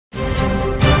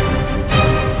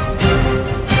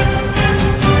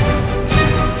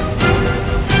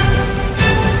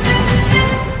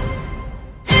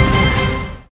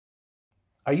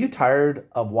Are you tired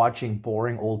of watching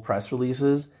boring old press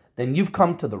releases? Then you've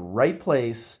come to the right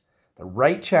place, the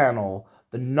right channel,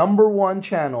 the #1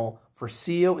 channel for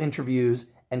CEO interviews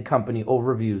and company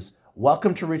overviews.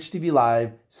 Welcome to Rich TV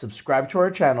Live. Subscribe to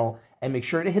our channel and make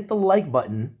sure to hit the like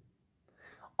button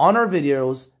on our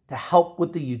videos to help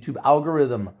with the YouTube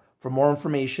algorithm. For more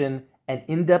information and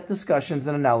in-depth discussions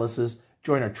and analysis,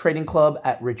 join our trading club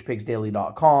at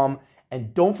richpigsdaily.com.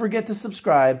 And don't forget to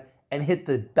subscribe and hit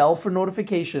the bell for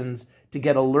notifications to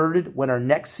get alerted when our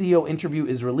next CEO interview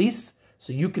is released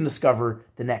so you can discover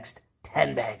the next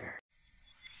 10 baggers.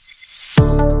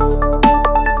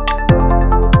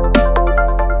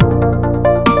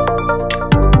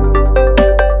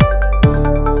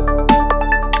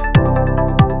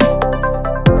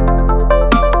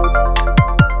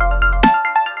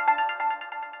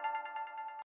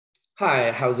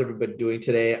 Hi, how's everybody doing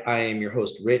today? I am your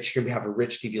host, Rich. Here we have a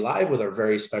Rich TV Live with our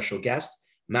very special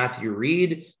guest, Matthew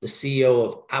Reid, the CEO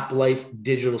of APPlife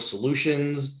Digital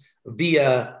Solutions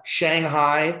via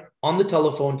Shanghai on the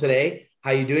telephone today. How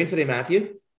are you doing today,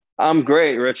 Matthew? I'm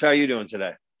great, Rich. How are you doing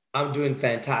today? I'm doing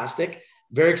fantastic.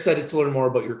 Very excited to learn more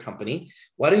about your company.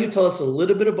 Why don't you tell us a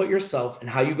little bit about yourself and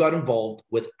how you got involved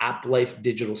with APPlife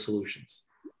Digital Solutions?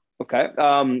 Okay.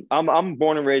 I'm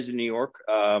born and raised in New York.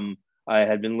 I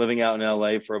had been living out in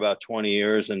LA for about 20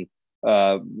 years and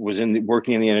was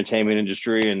working in the entertainment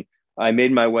industry. And I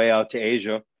made my way out to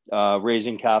Asia,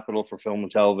 raising capital for film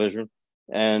and television.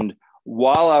 And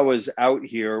while I was out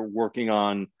here working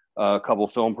on a couple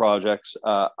of film projects,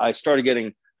 I started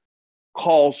getting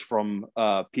calls from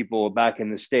people back in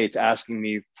the States asking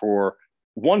me for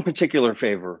one particular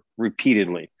favor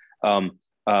repeatedly.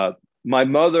 My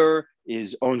mother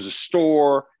owns a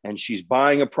store and she's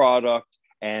buying a product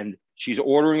and she's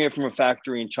ordering it from a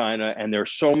factory in China, and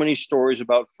there's so many stories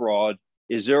about fraud.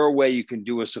 Is there a way you can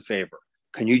do us a favor?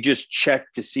 Can you just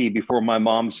check to see before my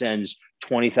mom sends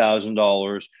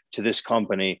 $20,000 to this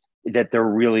company that they're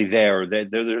really there, that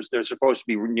they're supposed to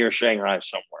be near Shanghai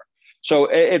somewhere?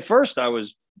 So at first I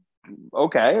was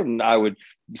okay, and I would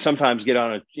sometimes get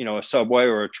on a subway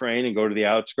or a train and go to the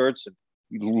outskirts and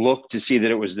look to see that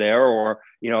it was there. Or,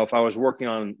 if I was working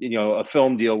on, a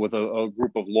film deal with a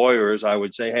group of lawyers, I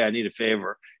would say, hey, I need a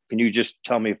favor. Can you just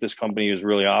tell me if this company is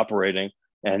really operating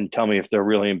and tell me if they're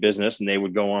really in business? And they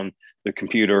would go on the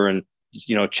computer and,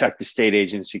 check the state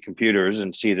agency computers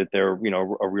and see that they're,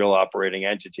 a real operating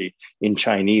entity. In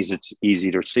Chinese, it's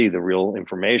easy to see the real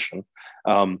information.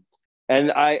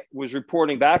 And I was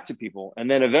reporting back to people. And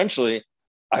then eventually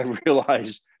I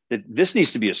realized that this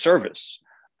needs to be a service.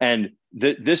 And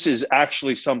this is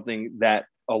actually something that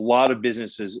a lot of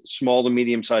businesses, small to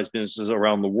medium-sized businesses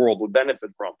around the world would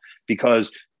benefit from,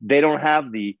 because they don't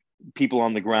have the people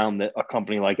on the ground that a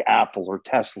company like Apple or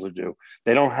Tesla do.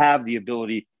 They don't have the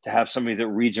ability to have somebody that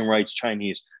reads and writes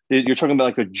Chinese. You're talking about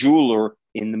like a jeweler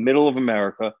in the middle of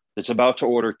America that's about to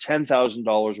order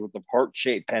 $10,000 worth of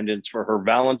heart-shaped pendants for her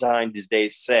Valentine's Day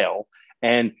sale.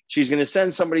 And she's going to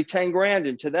send somebody 10 grand,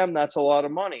 and to them, that's a lot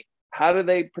of money. How do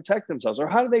they protect themselves? Or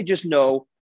how do they just know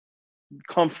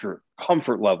comfort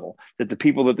level that the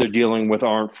people that they're dealing with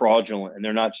aren't fraudulent and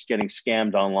they're not just getting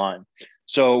scammed online?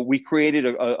 So we created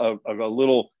a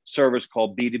little service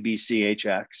called B2B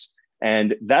CHX.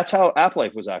 And that's how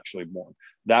APPlife was actually born.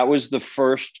 That was the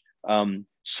first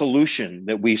solution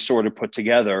that we sort of put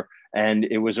together. And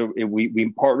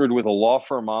we partnered with a law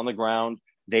firm on the ground.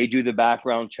 They do the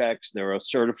background checks. They're a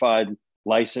certified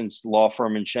licensed law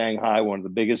firm in Shanghai, one of the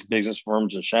biggest business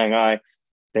firms in Shanghai.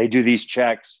 They do these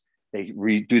checks. They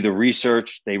do the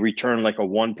research. They return like a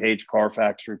one-page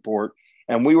Carfax report.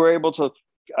 And we were able to,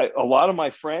 a lot of my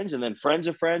friends and then friends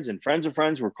of friends and friends of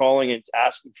friends were calling and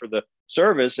asking for the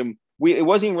service. And it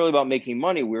wasn't even really about making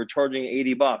money. We were charging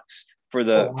 $80 for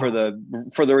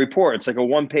the report. It's like a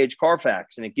one-page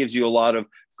Carfax, and it gives you a lot of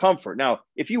comfort. Now,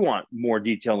 if you want more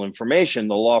detailed information,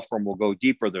 the law firm will go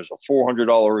deeper. There's a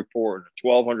 $400 report, a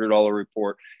 $1,200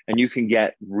 report, and you can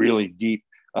get really deep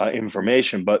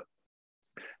information. But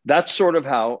that's sort of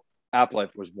how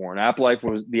APPlife was born.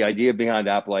 The idea behind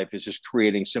APPlife is just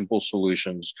creating simple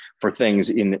solutions for things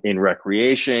in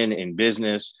recreation, in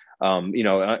business,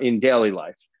 in daily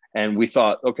life. And we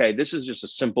thought, okay, this is just a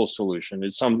simple solution.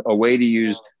 It's a way to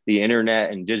use the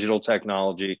internet and digital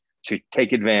technology to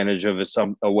take advantage of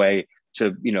a way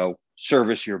to,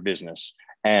 service your business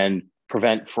and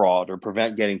prevent fraud or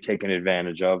prevent getting taken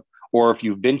advantage of. Or if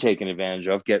you've been taken advantage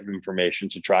of, get information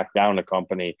to track down a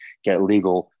company, get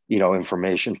legal,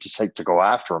 information to go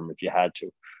after them if you had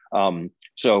to.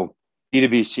 So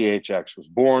B2B CHX was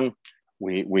born.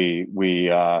 We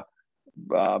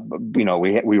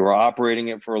we were operating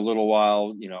it for a little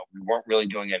while. We weren't really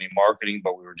doing any marketing,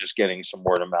 but we were just getting some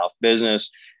word of mouth business.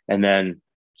 And then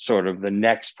sort of the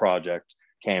next project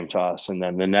came to us, and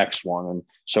then the next one. And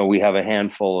so we have a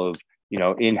handful of,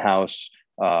 in-house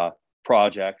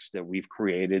projects that we've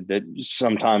created that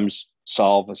sometimes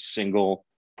solve a single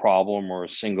problem or a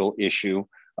single issue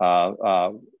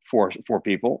for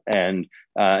people. And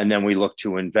then we look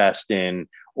to invest in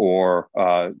or,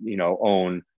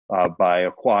 own by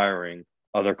acquiring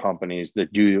other companies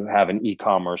that do have an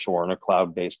e-commerce or a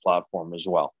cloud-based platform as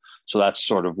well. So that's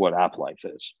sort of what APPlife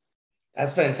is.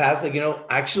 That's fantastic.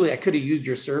 Actually, I could have used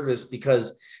your service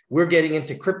because we're getting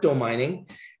into crypto mining,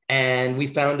 and we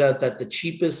found out that the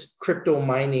cheapest crypto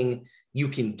mining you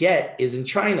can get is in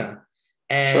China.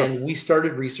 And sure, we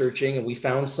started researching, and we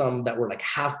found some that were like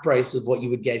half price of what you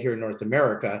would get here in North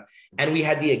America. And we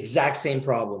had the exact same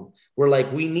problem. We're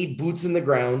like, we need boots in the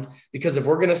ground, because if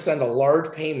we're going to send a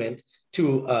large payment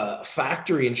to a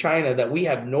factory in China that we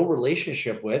have no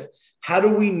relationship with, how do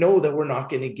we know that we're not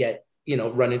going to get,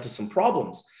 run into some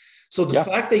problems? So the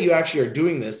fact that you actually are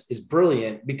doing this is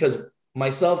brilliant, because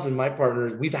myself and my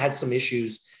partners, we've had some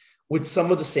issues with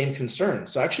some of the same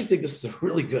concerns. So I actually think this is a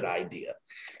really good idea.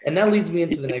 And that leads me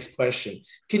into the next question.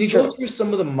 Can you go through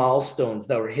some of the milestones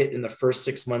that were hit in the first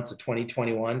 6 months of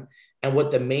 2021 and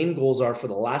what the main goals are for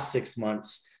the last 6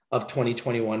 months of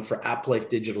 2021 for APPlife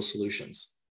Digital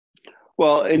Solutions?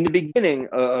 Well, in the beginning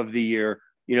of the year,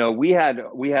 we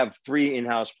have 3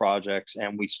 in-house projects,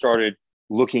 and we started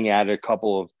looking at a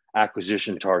couple of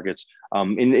acquisition targets.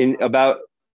 In about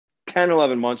 10,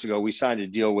 11 months ago, we signed a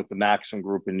deal with the Maxim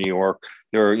Group in New York.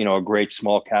 They're, a great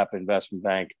small cap investment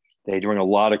bank. They bring a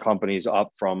lot of companies up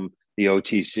from the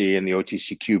OTC and the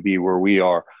OTCQB, where we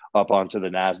are, up onto the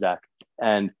NASDAQ.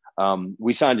 And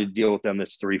we signed a deal with them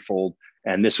that's threefold.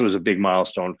 And this was a big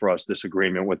milestone for us, this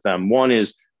agreement with them. One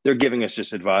is they're giving us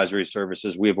just advisory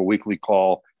services. We have a weekly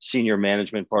call. Senior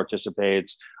management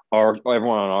participates.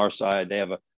 Everyone on our side, they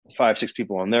have 5, 6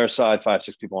 people on their side, 5,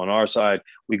 6 people on our side.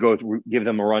 We go through, give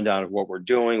them a rundown of what we're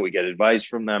doing. We get advice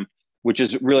from them, which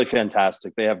is really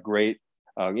fantastic. They have great,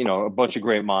 a bunch of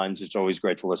great minds. It's always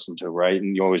great to listen to, right?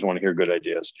 And you always want to hear good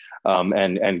ideas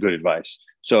and good advice.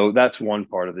 So that's one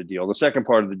part of the deal. The second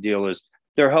part of the deal is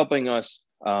they're helping us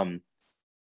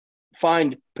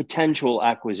find potential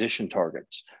acquisition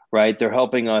targets, right? They're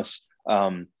helping us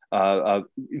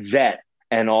vet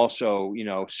and also,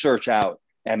 search out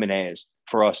M&As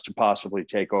for us to possibly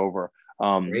take over.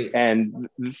 And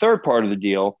the third part of the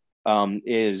deal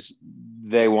is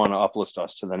they want to uplist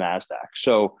us to the NASDAQ.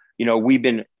 So, we've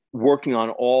been working on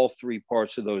all 3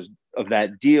 parts of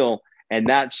that deal. And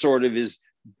that sort of is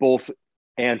both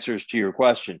answers to your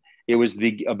question. It was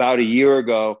about a year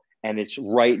ago, and it's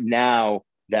right now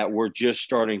that we're just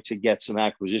starting to get some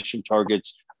acquisition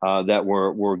targets that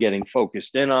we're getting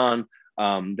focused in on.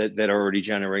 That are already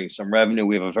generating some revenue.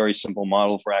 We have a very simple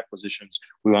model for acquisitions.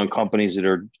 We want companies that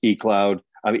are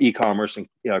e-commerce and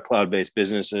cloud-based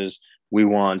businesses. We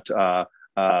want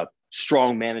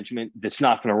strong management that's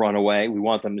not going to run away. We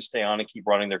want them to stay on and keep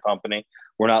running their company.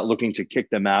 We're not looking to kick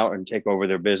them out and take over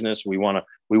their business. We want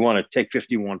to take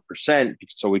 51%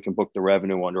 so we can book the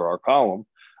revenue under our column,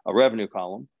 a revenue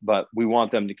column, but we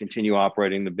want them to continue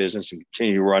operating the business and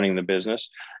continue running the business.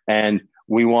 And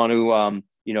we want to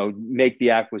make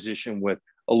the acquisition with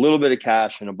a little bit of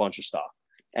cash and a bunch of stock.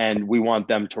 And we want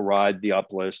them to ride the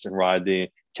uplist and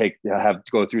have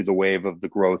to go through the wave of the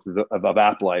growth of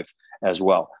APPlife as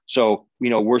well. So,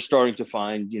 we're starting to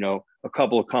find, a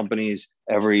couple of companies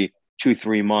every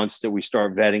 2-3 months that we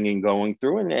start vetting and going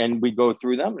through, and we go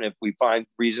through them. And if we find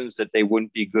reasons that they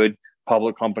wouldn't be good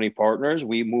public company partners,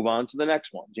 we move on to the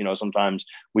next ones. Sometimes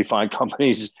we find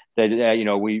companies that,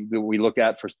 we look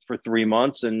at for 3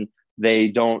 months, and they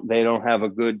don't have a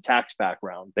good tax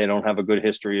background. They don't have a good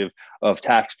history of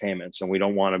tax payments, and we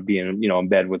don't want to be in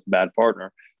bed with a bad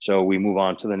partner. So we move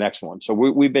on to the next one. So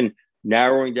we've been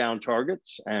narrowing down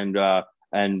targets, and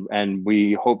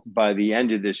we hope by the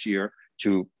end of this year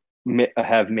to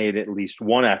have made at least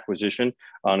one acquisition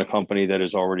on a company that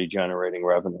is already generating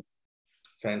revenue.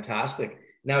 Fantastic.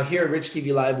 Now here at Rich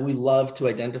TV Live, we love to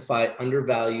identify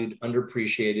undervalued,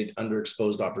 underappreciated,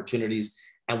 underexposed opportunities.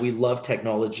 And we love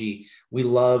technology. We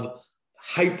love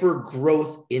hyper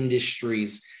growth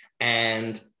industries.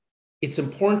 And it's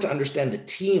important to understand the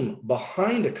team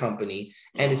behind a company.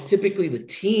 And it's typically the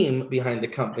team behind the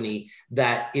company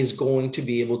that is going to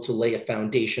be able to lay a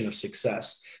foundation of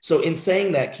success. So in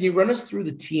saying that, can you run us through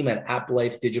the team at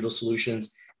APPlife Digital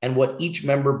Solutions and what each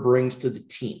member brings to the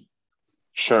team?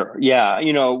 Sure. Yeah.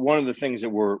 One of the things that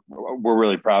we're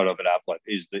really proud of at APPlife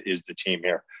is the team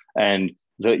here. And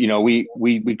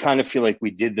we kind of feel like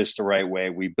we did this the right way.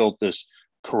 We built this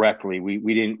correctly.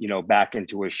 We didn't, back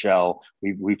into a shell.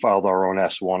 We filed our own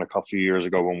S1 a couple of years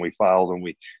ago when we filed, and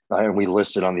we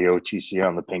listed on the OTC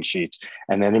on the pink sheets.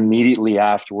 And then immediately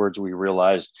afterwards, we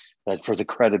realized that for the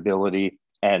credibility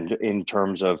and in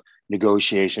terms of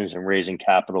negotiations and raising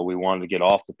capital, we wanted to get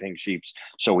off the pink sheets.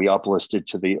 So we uplisted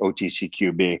to the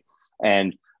OTCQB.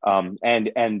 And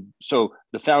so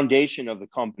the foundation of the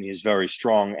company is very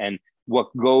strong. And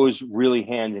what goes really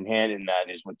hand in hand in that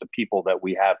is with the people that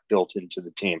we have built into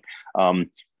the team.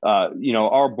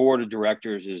 Our board of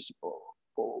directors is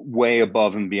way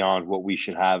above and beyond what we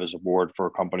should have as a board for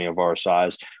a company of our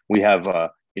size. We have,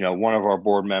 one of our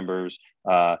board members,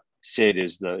 Sid,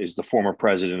 is the former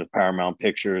president of Paramount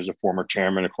Pictures, a former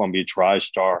chairman of Columbia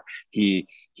TriStar. He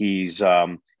was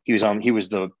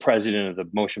the president of the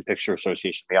Motion Picture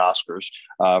Association, the Oscars,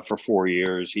 for 4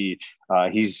 years. He's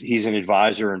an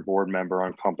advisor and board member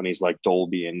on companies like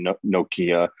Dolby and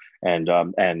Nokia and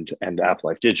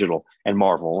APPlife Digital and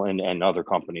Marvel and other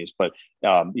companies. But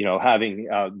having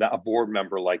a board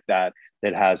member like that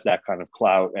has that kind of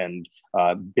clout and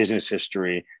business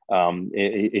history,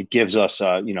 it gives us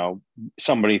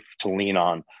somebody to lean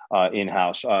on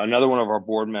in-house. Another one of our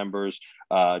board members,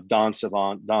 Don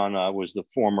Savant. Don was the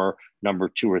former number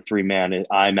 2 or 3 man at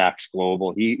IMAX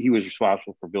Global. He was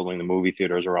responsible for building the movie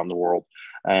theaters around the world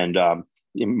and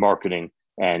in marketing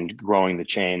and growing the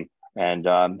chain. And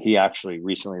he actually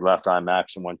recently left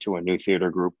IMAX and went to a new theater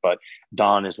group. But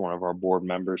Don is one of our board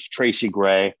members. Tracy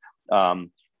Gray.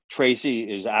 Tracy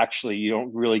is actually, you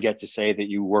don't really get to say that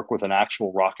you work with an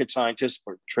actual rocket scientist,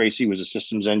 but Tracy was a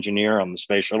systems engineer on the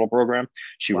space shuttle program.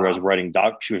 She was writing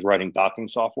docking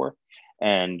software,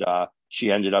 and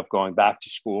she ended up going back to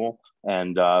school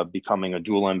and becoming a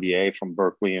dual MBA from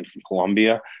Berkeley and from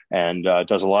Columbia, and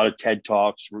does a lot of TED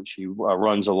Talks. She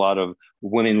runs a lot of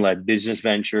women-led business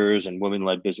ventures and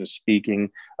women-led business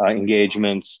speaking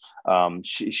engagements.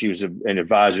 She was an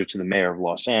advisor to the mayor of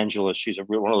Los Angeles. She's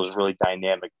one of those really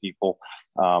dynamic people.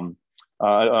 On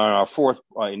our 4th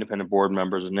independent board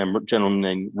member is a gentleman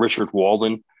named Richard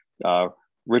Walden.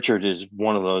 Richard is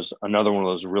another one of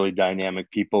those really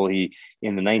dynamic people. He,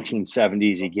 in the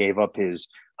 1970s, he gave up his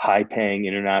high-paying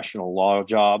international law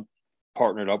job,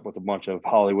 partnered up with a bunch of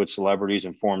Hollywood celebrities,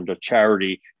 and formed a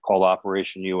charity called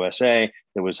Operation USA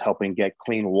that was helping get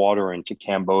clean water into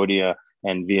Cambodia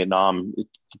and Vietnam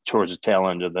towards the tail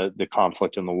end of the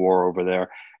conflict and the war over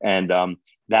there. And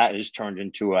that has turned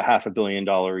into a $500 million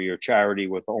a year charity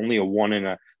with only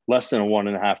less than a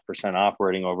 1.5%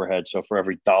 operating overhead. So for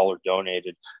every dollar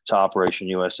donated to Operation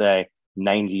USA,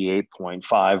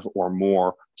 98.5 or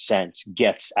more cents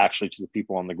gets actually to the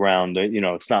people on the ground.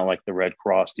 It's not like the Red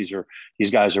Cross.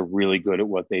 These guys are really good at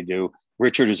what they do.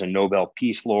 Richard is a Nobel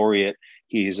Peace Laureate.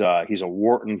 He's a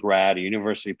Wharton grad, a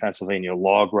University of Pennsylvania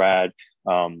law grad.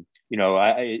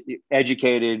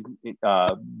 Educated,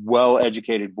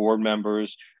 well-educated board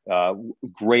members,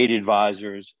 great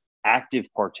advisors,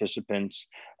 active participants,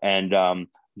 and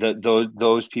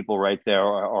those people right there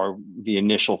are the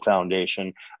initial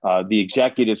foundation. The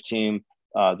executive team,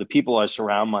 the people I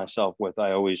surround myself with,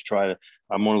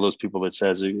 I'm one of those people that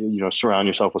says, surround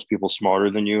yourself with people smarter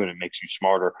than you, and it makes you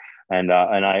smarter. And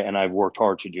I've worked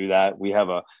hard to do that. We have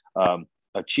a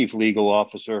chief legal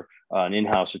officer, an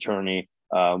in-house attorney,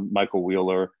 Michael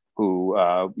Wheeler, who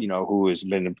has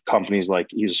been in companies like,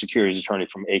 he's a securities attorney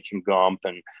from Akin Gump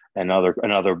and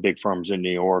other big firms in New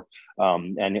York.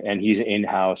 And he's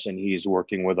in-house, and he's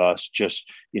working with us just,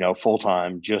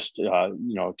 full-time, just,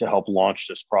 to help launch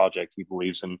this project. He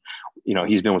believes in,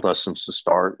 he's been with us since the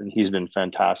start, and he's been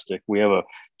fantastic. We have a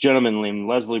gentleman named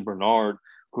Leslie Bernard,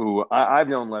 who I've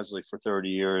known Leslie for 30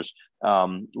 years.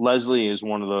 Leslie is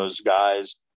one of those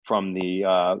guys from had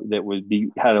a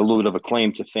little bit of a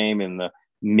claim to fame in the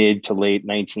mid to late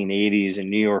 1980s in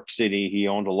New York City. He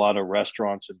owned a lot of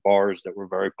restaurants and bars that were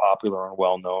very popular and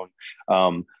well-known,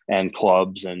 and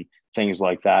clubs and things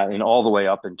like that. And all the way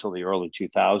up until the early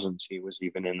 2000s, he was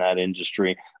even in that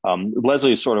industry.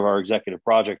 Leslie is sort of our executive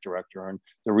project director. And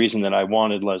the reason that I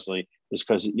wanted Leslie is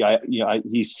because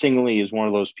he singly is one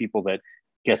of those people that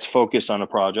gets focused on a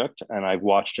project. And I've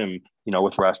watched him,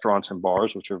 with restaurants and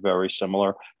bars, which are very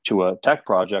similar to a tech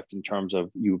project in terms of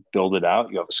you build it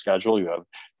out, you have a schedule, you have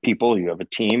people, you have a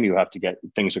team, you have to get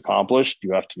things accomplished,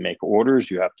 you have to make orders,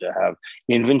 you have to have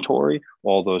inventory,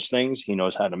 all those things. He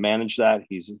knows how to manage that.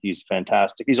 He's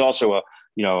fantastic. He's also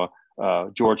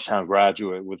a Georgetown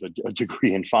graduate with a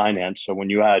degree in finance. So when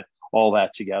you add all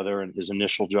that together, and his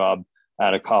initial job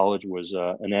out of college was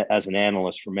as an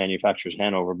analyst for Manufacturers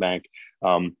Hanover Bank.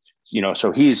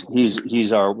 So he's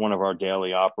one of our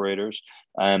daily operators.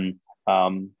 And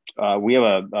We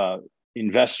have a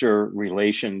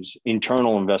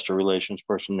internal investor relations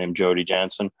person named Jody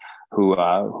Jansen,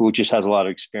 who just has a lot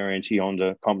of experience. He owned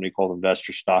a company called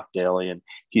Investor Stock Daily, and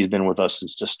he's been with us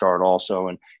since the start also.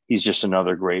 And he's just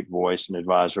another great voice and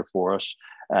advisor for us.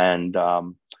 And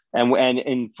for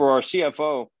our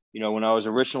CFO, when I was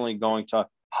originally going to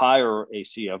hire a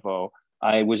CFO,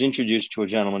 I was introduced to a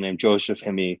gentleman named Joseph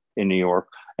Himi in New York,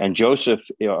 and Joseph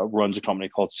runs a company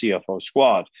called CFO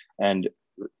Squad. And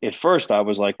at first I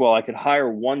was like, well, I could hire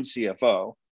one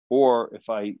CFO, or if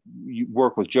I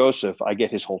work with Joseph, I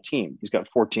get his whole team. He's got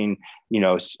 14,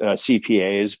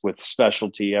 CPAs with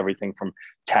specialty, everything from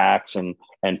tax and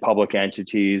public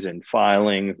entities and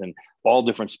filings and all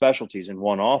different specialties in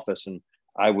one office. And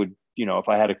I would, if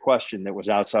I had a question that was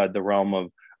outside the realm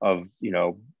of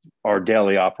our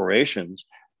daily operations,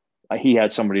 he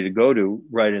had somebody to go to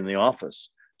right in the office.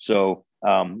 So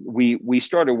we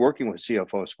started working with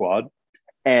CFO Squad,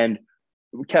 and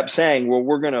we kept saying, well,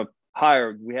 we're going to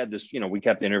hire. We had this, we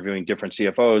kept interviewing different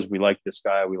CFOs. We like this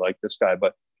guy,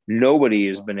 but nobody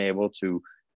has been able to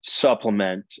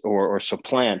supplement or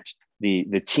supplant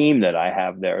the team that I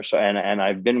have there. So and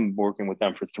I've been working with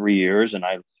them for 3 years, and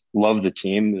I love the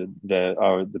team.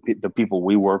 The people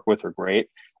we work with are great.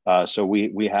 So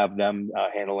we have them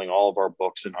handling all of our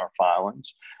books and our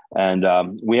filings,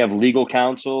 and we have legal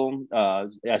counsel,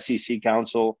 SEC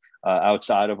counsel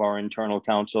outside of our internal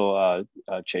counsel,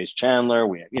 Chase Chandler.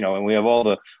 And we have all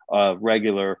the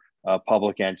regular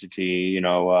public entity,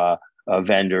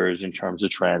 vendors in terms of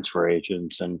transfer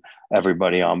agents and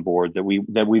everybody on board that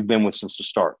we've been with since the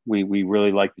start. We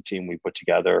really like the team we put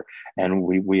together, and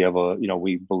we have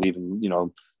we believe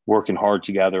in working hard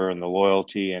together and the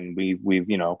loyalty. And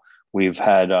we've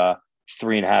had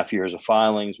 3.5 years of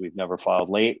filings. We've never filed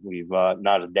late. We've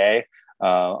not a day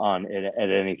at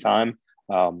any time.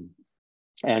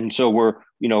 And so we're,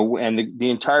 and the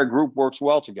entire group works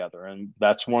well together. And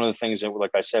that's one of the things that,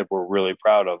 like I said, we're really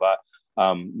proud of.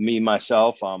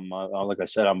 Myself, like I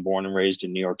said, I'm born and raised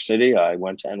in New York City. I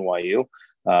went to NYU.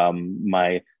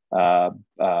 My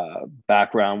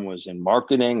background was in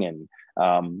marketing, and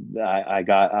I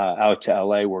got out to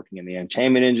LA working in the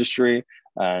entertainment industry.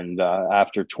 And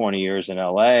after 20 years in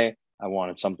LA, I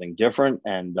wanted something different.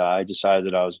 And I decided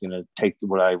that I was going to take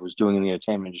what I was doing in the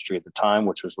entertainment industry at the time,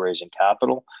 which was raising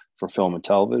capital for film and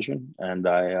television. And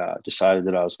I decided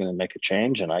that I was going to make a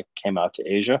change. And I came out to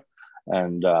Asia,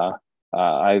 and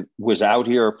I was out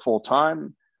here full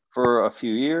time for a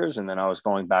few years. And then I was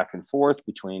going back and forth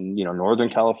between, Northern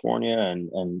California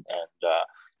and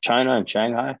China and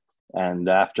Shanghai. And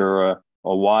after a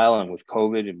while, and with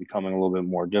COVID and becoming a little bit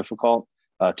more difficult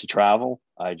to travel,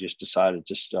 I just decided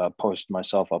to post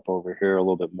myself up over here a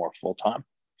little bit more full time.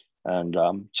 And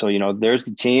so, there's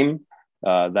the team.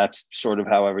 That's sort of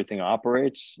how everything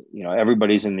operates.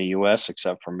 Everybody's in the US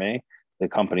except for me. The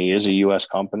company is a US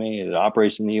company. It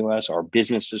operates in the US. Our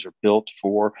businesses are built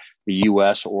for the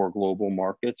US or global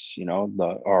markets,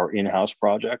 our in-house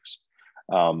projects.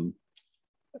 That's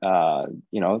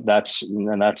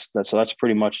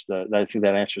pretty much I think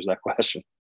that answers that question.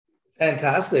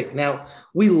 Fantastic. Now,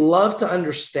 we love to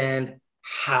understand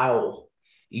how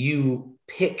you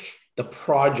pick the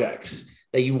projects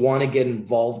that you want to get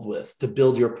involved with to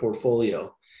build your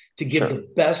portfolio, to give the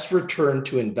best return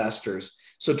to investors.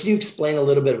 So can you explain a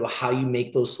little bit about how you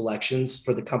make those selections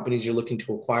for the companies you're looking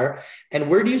to acquire? And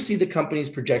where do you see the company's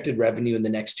projected revenue in the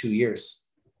next 2 years?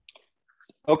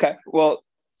 Okay. Well,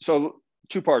 so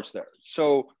 2 parts there.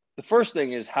 So the first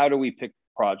thing is, how do we pick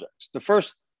projects? The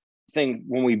first thing,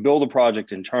 when we build a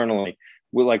project internally,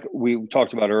 like we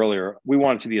talked about earlier, we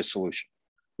want it to be a solution.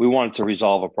 We want it to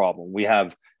resolve a problem. We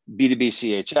have B2B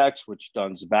CHX, which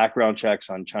does background checks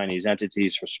on Chinese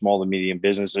entities for small to medium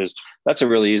businesses. That's a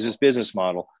really easy business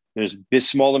model. There's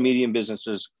small to medium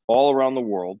businesses all around the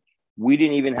world. We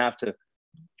didn't even have to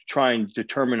try and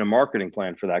determine a marketing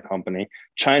plan for that company.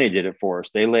 China did it for us.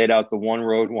 They laid out the One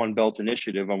Road, One Belt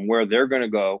initiative on where they're going to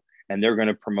go, and they're going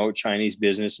to promote Chinese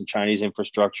business and Chinese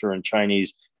infrastructure and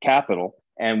Chinese capital.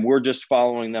 And we're just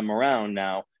following them around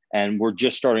now, and we're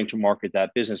just starting to market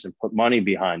that business and put money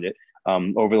behind it.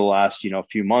 Over the last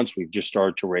few months, we've just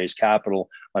started to raise capital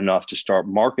enough to start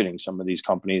marketing some of these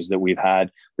companies that we've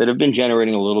had that have been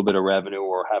generating a little bit of revenue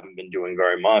or haven't been doing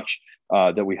very much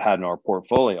that we've had in our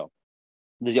portfolio.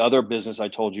 The other business I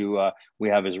told you we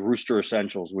have is Rooster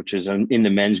Essentials, which is in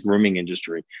the men's grooming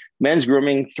industry. Men's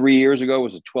grooming 3 years ago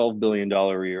was a $12 billion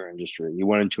a year industry. You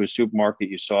went into a supermarket,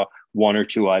 you saw 1 or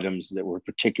 2 items that were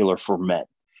particular for men.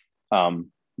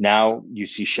 Now you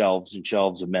see shelves and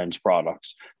shelves of men's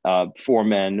products for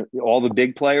men, all the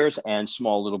big players and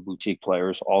small little boutique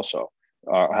players also.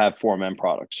 have for men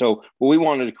products. So what we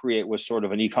wanted to create was sort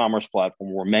of an e-commerce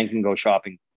platform where men can go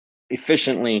shopping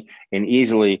efficiently and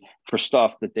easily for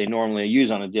stuff that they normally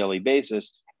use on a daily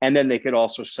basis. And then they could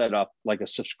also set up like a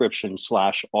subscription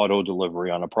 / auto delivery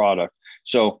on a product.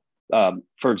 So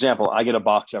for example, I get a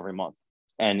box every month,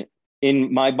 and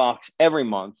in my box every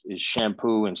month is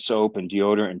shampoo and soap and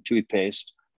deodorant and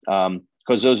toothpaste,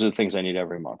 because those are the things I need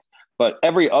every month. But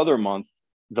every other month,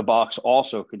 the box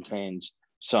also contains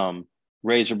some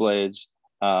razor blades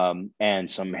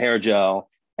and some hair gel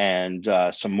and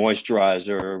some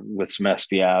moisturizer with some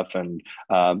SPF. And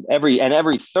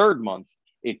every third month,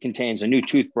 it contains a new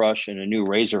toothbrush and a new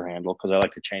razor handle, because I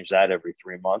like to change that every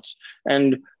 3 months.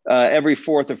 And every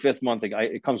fourth or fifth month,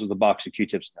 it comes with a box of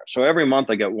Q-tips in there. So every month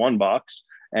I get one box,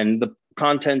 and the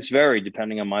contents vary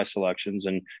depending on my selections.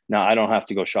 And now I don't have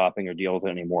to go shopping or deal with it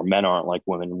anymore. Men aren't like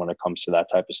women when it comes to that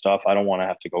type of stuff. I don't want to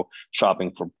have to go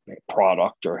shopping for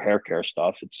product or hair care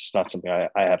stuff. It's not something I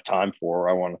have time for, or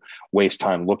I want to waste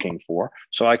time looking for.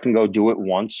 So I can go do it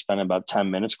once, spend about 10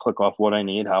 minutes, click off what I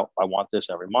need, how I want this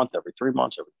every month, every 3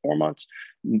 months, every 4 months,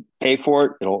 pay for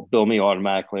it. It'll bill me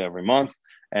automatically every month.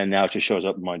 And now it just shows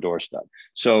up on my doorstep.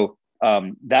 So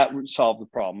that solved the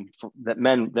problem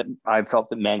that I felt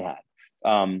that men had.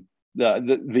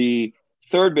 The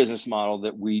third business model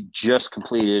that we just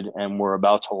completed and we're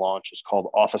about to launch is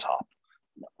called Office Hop.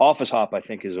 Office Hop, I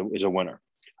think, is a winner.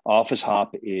 Office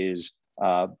Hop is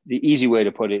the easy way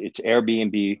to put it. It's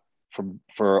Airbnb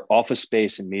for office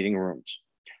space and meeting rooms.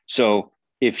 So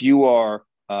if you are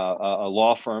a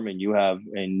law firm and you have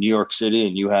in New York City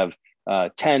and you have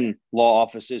 10 law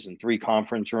offices and 3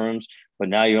 conference rooms, but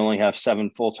now you only have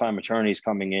 7 full-time attorneys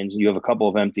coming in, and you have a couple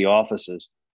of empty offices,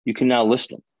 you can now list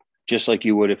them just like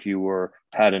you would if you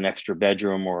had an extra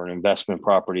bedroom or an investment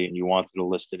property and you wanted to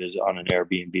list it as on an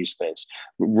Airbnb space.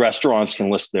 Restaurants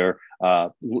can list their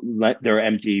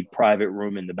empty private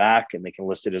room in the back, and they can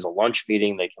list it as a lunch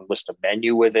meeting. They can list a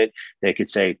menu with it. They could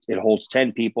say it holds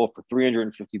 10 people for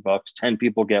 $350. 10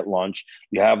 people get lunch.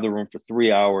 You have the room for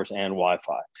 3 hours and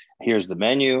Wi-Fi. Here's the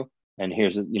menu, and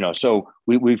here's So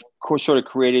we've sort of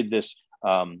created this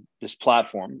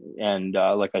platform, and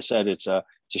like I said, it's a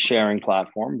sharing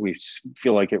platform. We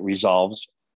feel like it resolves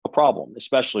a problem,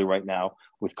 especially right now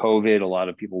with COVID. A lot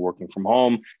of people working from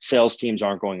home. Sales teams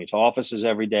aren't going into offices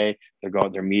every day.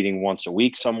 They're meeting once a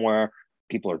week somewhere.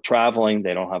 People are traveling.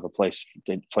 They don't have a place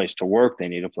to work. They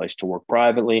need a place to work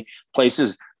privately.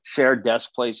 Shared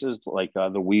desk places like the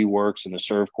WeWorks and the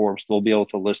ServCorps, they'll be able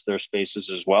to list their spaces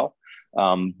as well.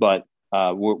 But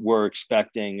we're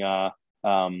expecting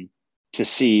to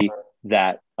see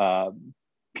that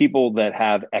people that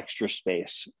have extra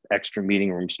space, extra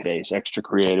meeting room space, extra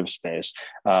creative space,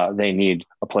 they need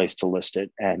a place to list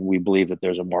it. And we believe that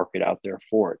there's a market out there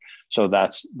for it. So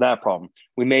that's that problem.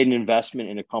 We made an investment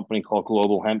in a company called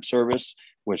Global Hemp Service,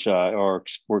 which we're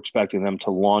expecting them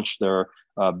to launch their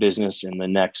business in the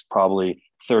next probably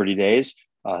 30 days.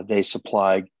 They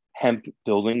supply hemp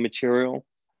building material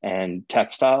and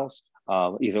textiles,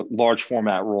 either large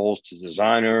format rolls to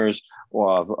designers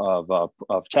of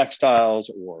textiles,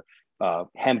 or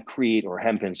hempcrete or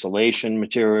hemp insulation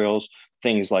materials,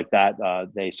 things like that.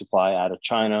 They supply out of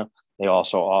China. They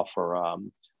also offer,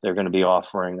 they're going to be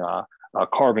offering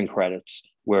carbon credits,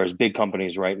 whereas big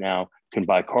companies right now can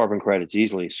buy carbon credits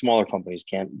easily. Smaller companies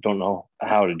don't know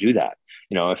how to do that.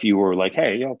 If you were like,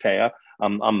 hey, okay,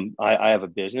 I have a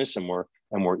business and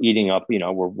we're eating up,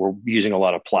 we're using a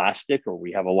lot of plastic, or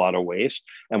we have a lot of waste,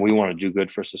 and we want to do good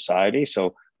for society.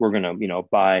 So we're going to,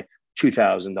 buy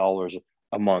 $2,000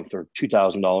 a month or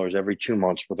 $2,000 every 2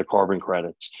 months for the carbon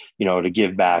credits, to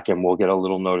give back. And we'll get a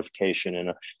little notification and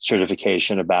a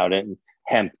certification about it. And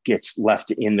hemp gets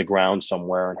left in the ground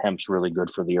somewhere, and hemp's really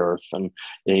good for the earth. And,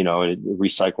 it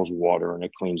recycles water and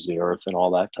it cleans the earth and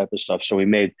all that type of stuff. So we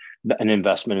made an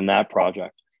investment in that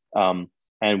project.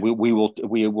 And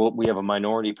we have a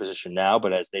minority position now,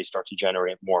 but as they start to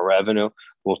generate more revenue,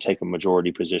 we'll take a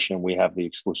majority position. We have the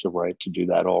exclusive right to do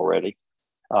that already.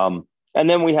 And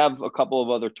then we have a couple of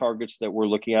other targets that we're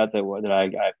looking at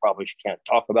that I probably can't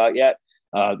talk about yet,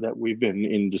 that we've been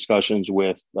in discussions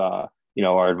with,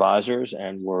 our advisors,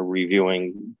 and we're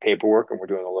reviewing paperwork, and we're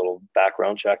doing a little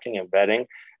background checking and vetting.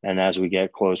 And as we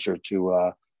get closer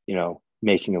to,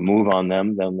 making a move on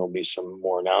them, then there'll be some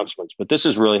more announcements. But this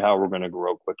is really how we're going to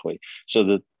grow quickly. So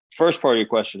the first part of your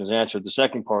question is answered. The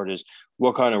second part is,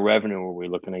 what kind of revenue are we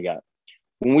looking to get?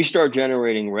 When we start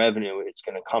generating revenue, it's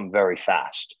going to come very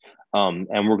fast. And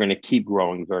we're going to keep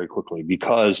growing very quickly,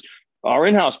 because our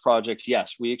in-house projects,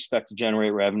 yes, we expect to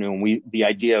generate revenue. And the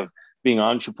idea of being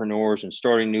entrepreneurs and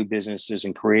starting new businesses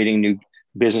and creating new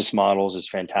business models is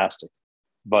fantastic.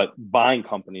 but buying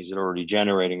companies that are already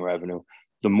generating revenue.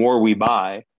 The more we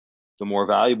buy, the more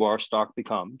valuable our stock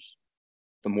becomes,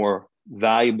 the more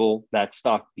valuable that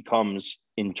stock becomes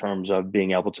in terms of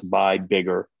being able to buy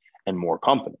bigger and more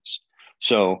companies.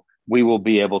 So we will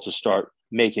be able to start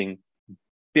making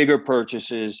bigger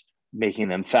purchases, making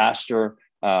them faster,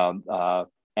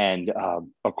 and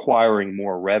acquiring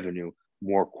more revenue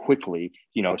more quickly.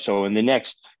 So in the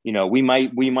next, we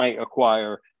might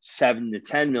acquire $7 to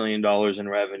 $10 million in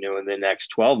revenue in the next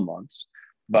 12 months,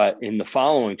 but in the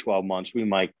following 12 months, we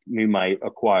might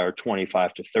acquire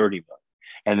 25 to 30 million.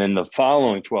 And then the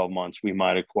following 12 months, we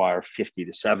might acquire 50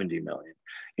 to 70 million.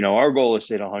 Our goal is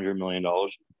to hit $100 million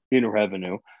in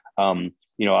revenue. I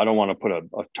don't want to put a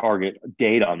target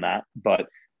date on that, but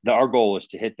our goal is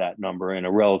to hit that number in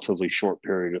a relatively short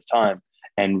period of time.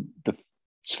 And the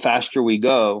faster we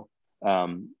go,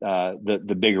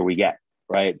 the bigger we get,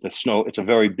 right? It's a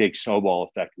very big snowball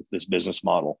effect with this business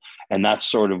model. And that's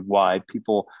sort of why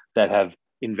people that have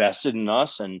invested in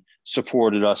us and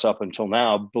supported us up until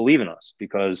now believe in us,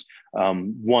 because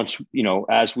once,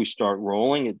 as we start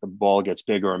rolling, the ball gets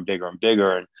bigger and bigger and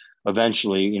bigger. And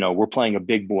eventually, we're playing a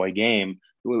big boy game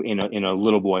in a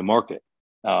little boy market.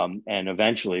 And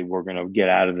eventually we're going to get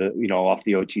out of off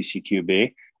the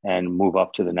OTCQB and move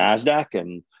up to the NASDAQ,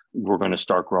 and we're going to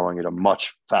start growing at a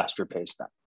much faster pace then.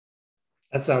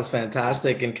 That sounds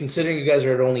fantastic. And considering you guys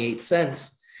are at only 8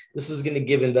 cents, this is going to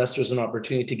give investors an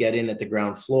opportunity to get in at the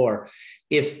ground floor.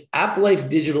 If APPlife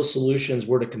Digital Solutions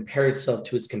were to compare itself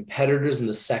to its competitors in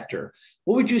the sector,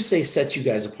 what would you say sets you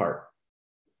guys apart?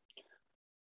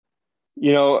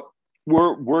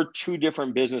 We're two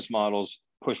different business models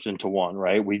pushed into one,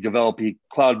 right? We develop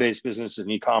cloud-based businesses and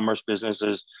e-commerce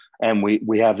businesses, and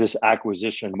we have this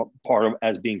acquisition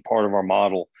as being part of our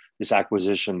model, this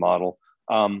acquisition model.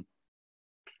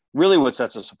 Really what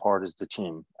sets us apart is the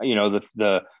team.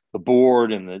 The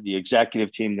board and the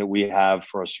executive team that we have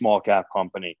for a small cap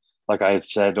company. Like I've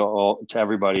said to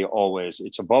everybody always,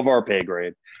 it's above our pay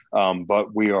grade,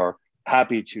 but we are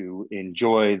happy to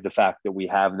enjoy the fact that we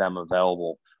have them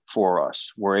available for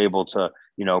us. We're able to,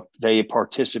 they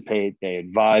participate, they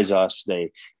advise us,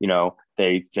 they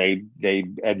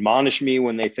admonish me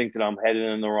when they think that I'm headed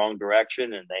in the wrong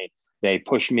direction, and they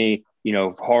push me,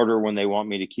 harder when they want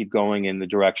me to keep going in the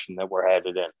direction that we're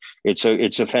headed in.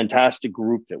 It's a fantastic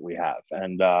group that we have.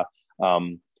 And,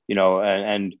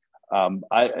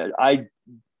 I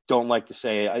don't like to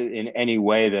say in any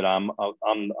way that I'm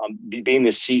being the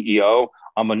CEO,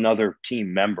 I'm another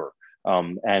team member.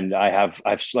 And I've,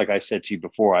 like I said to you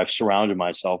before, I've surrounded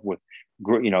myself with,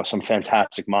 some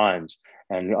fantastic minds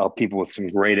and people with some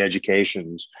great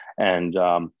educations, and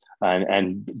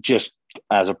just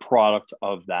as a product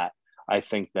of that, I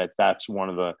think that that's one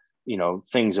of the,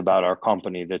 things about our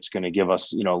company that's going to give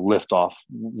us, liftoff,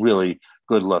 really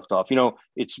good liftoff.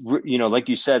 It's, like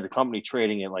you said, the company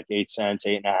trading at like 8 cents,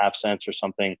 8.5 cents or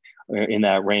something in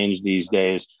that range these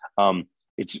days.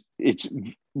 It's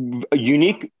a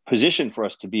unique position for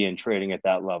us to be in, trading at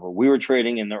that level. We were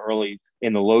trading in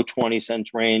the low 20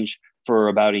 cents range for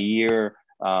about a year,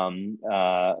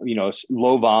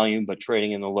 low volume, but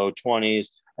trading in the low 20s.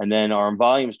 And then our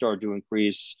volume started to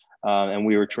increase, and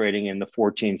we were trading in the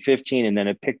 14, 15, and then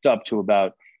it picked up to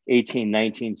about 18,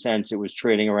 19 cents. It was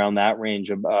trading around that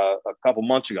range a couple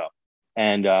months ago.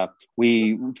 And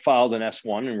we filed an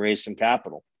S1 and raised some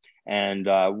capital. And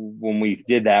when we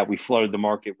did that, we flooded the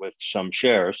market with some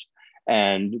shares.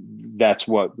 And that's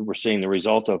what we're seeing the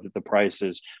result of at the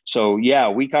prices. So, yeah,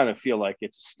 we kind of feel like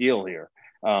it's a steal here.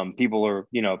 People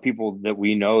that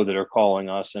we know that are calling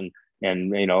us, and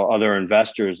other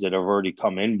investors that have already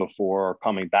come in before are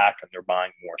coming back, and they're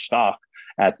buying more stock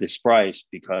at this price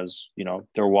because,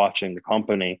 they're watching the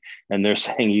company and they're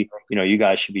saying, you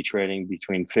guys should be trading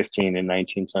between 15 and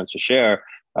 19 cents a share.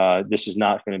 This is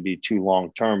not going to be too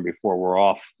long term before we're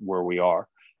off where we are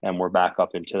and we're back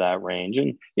up into that range.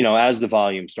 And, as the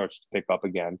volume starts to pick up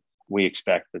again, we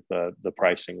expect that the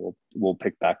pricing will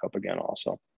pick back up again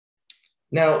also.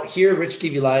 Now, here at Rich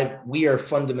TV Live, we are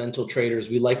fundamental traders.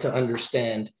 We like to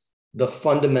understand the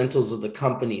fundamentals of the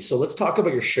company. So let's talk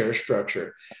about your share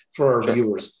structure for our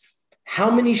viewers.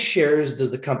 How many shares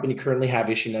does the company currently have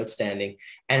issued outstanding?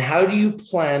 And how do you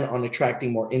plan on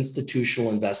attracting more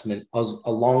institutional investment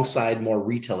alongside more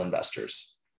retail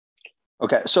investors?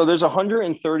 Okay, so there's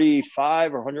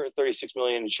 135 or 136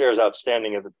 million shares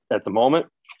outstanding at the moment.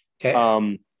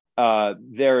 Okay.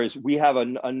 We have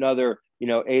another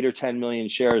 8 or 10 million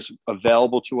shares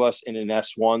available to us in an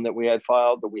S1 that we had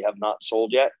filed that we have not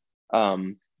sold yet,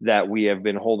 that we have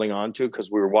been holding on to because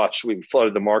we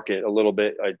flooded the market a little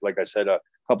bit, like I said, a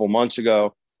couple months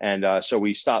ago. And so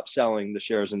we stopped selling the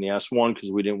shares in the S1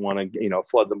 because we didn't want to,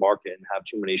 flood the market and have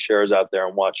too many shares out there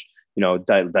and watch,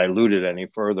 dilute it any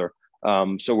further.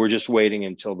 So we're just waiting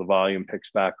until the volume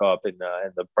picks back up and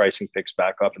the pricing picks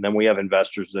back up. And then we have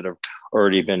investors that have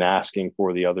already been asking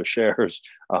for the other shares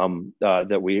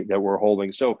that we're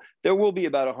holding. So there will be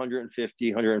about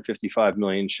 155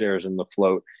 million shares in the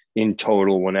float in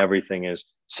total when everything is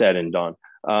said and done.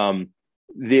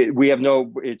 We have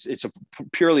it's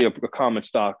purely a common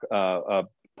stock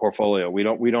portfolio.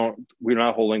 We're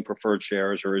not holding preferred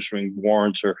shares or issuing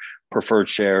warrants or preferred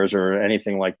shares or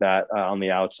anything like that on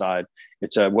the outside.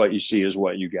 It's what you see is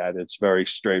what you get. It's very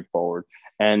straightforward.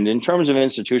 And in terms of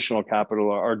institutional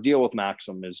capital, our deal with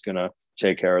Maxim is going to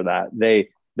take care of that. They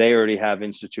already have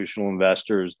institutional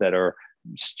investors that are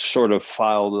sort of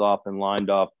filed up and lined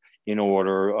up in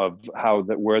order of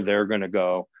where they're going to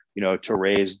go, to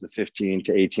raise the 15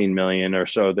 to 18 million or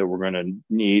so that we're going to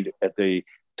need at the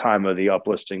time of the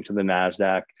uplisting to the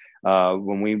NASDAQ.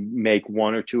 When we make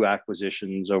 1 or 2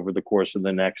 acquisitions over the course of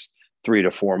the next 3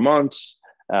 to 4 months,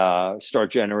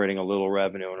 start generating a little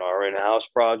revenue in our in-house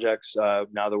projects.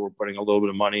 Now that we're putting a little bit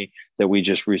of money that we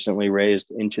just recently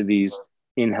raised into these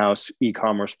in-house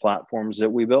e-commerce platforms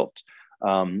that we built.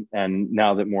 And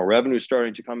now that more revenue is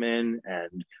starting to come in,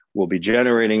 and we'll be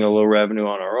generating a little revenue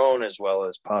on our own, as well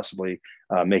as possibly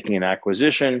making an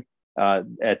acquisition.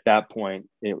 At that point,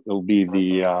 it will be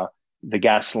the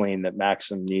gasoline that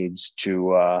Maxim needs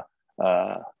to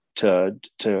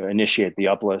initiate the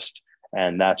uplist,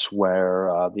 and that's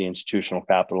where the institutional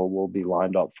capital will be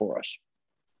lined up for us.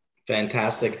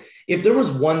 Fantastic. If there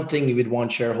was one thing you would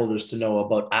want shareholders to know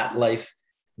about APPlife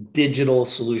Digital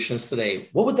Solutions today,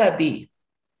 what would that be?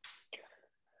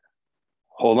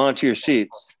 Hold on to your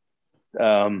seats.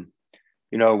 We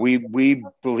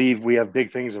believe we have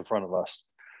big things in front of us.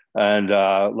 And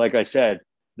like I said,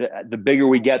 the bigger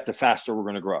we get, the faster we're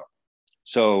going to grow.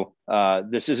 So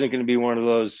this isn't going to be one of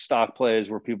those stock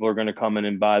plays where people are going to come in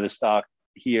and buy the stock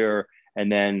here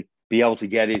and then be able to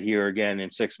get it here again in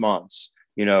 6 months.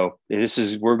 We're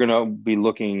going to be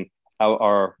looking out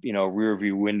our, rear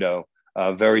view window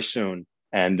very soon.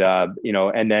 And,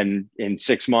 and then in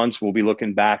 6 months, we'll be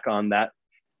looking back on that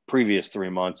previous 3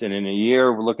 months. And in a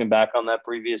year, we're looking back on that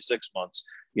previous 6 months.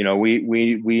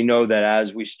 We know that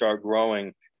as we start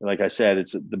growing, like I said,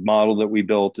 it's the model that we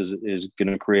built is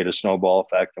going to create a snowball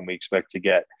effect, and we expect to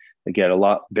get a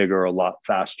lot bigger, a lot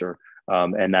faster,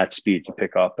 and that speed to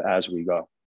pick up as we go.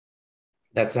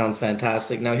 That sounds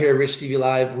fantastic. Now here at Rich TV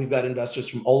Live, we've got investors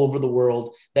from all over the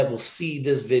world that will see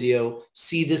this video,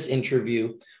 see this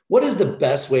interview. What is the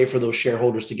best way for those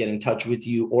shareholders to get in touch with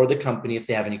you or the company if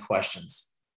they have any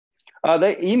questions?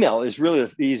 The email is really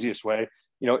the easiest way,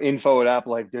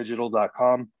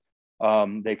 info@applifedigital.com.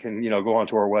 They can, go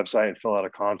onto our website and fill out a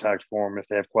contact form if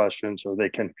they have questions, or they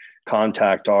can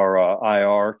contact our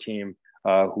IR team,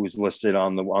 who's listed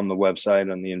on the website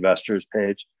on the investors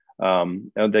page.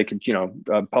 They could,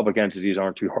 public entities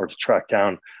aren't too hard to track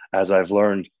down, as I've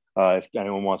learned. If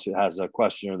anyone has a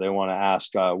question or they want to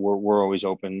ask, we're always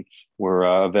open. We're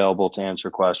available to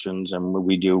answer questions, and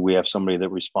we have somebody that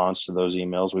responds to those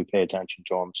emails. We pay attention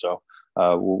to them, so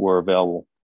we're available.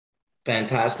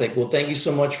 Fantastic. Well, thank you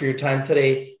so much for your time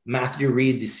today, Matthew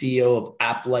Reid, the CEO of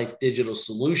APPlife Digital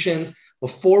Solutions.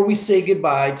 Before we say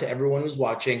goodbye to everyone who's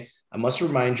watching, I must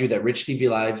remind you that Rich TV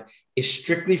Live is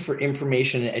strictly for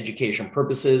information and education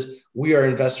purposes. We are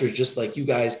investors just like you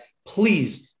guys.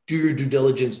 Please do your due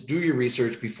diligence, do your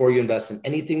research before you invest in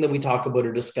anything that we talk about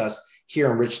or discuss here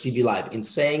on Rich TV Live. In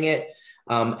saying it,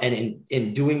 and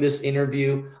in doing this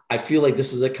interview, I feel like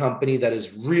this is a company that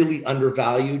is really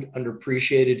undervalued,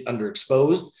 underappreciated,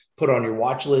 underexposed. Put it on your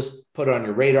watch list, put it on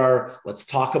your radar. Let's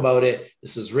talk about it.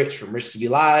 This is Rich from Rich TV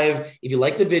Live. If you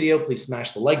like the video, please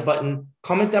smash the like button,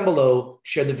 comment down below,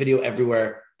 share the video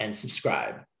everywhere, and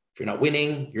subscribe. If you're not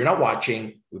winning, you're not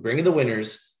watching. We bring in the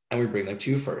winners, and we bring them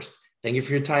to you first. Thank you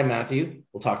for your time, Matthew.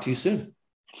 We'll talk to you soon.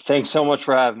 Thanks so much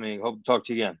for having me. Hope to talk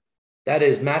to you again. That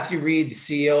is Matthew Reid, the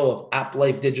CEO of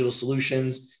APPlife Digital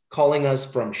Solutions, calling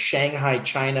us from Shanghai,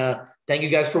 China. Thank you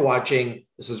guys for watching.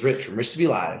 This is Rich from Rich TV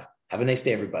Live. Have a nice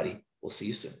day, everybody. We'll see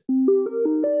you soon.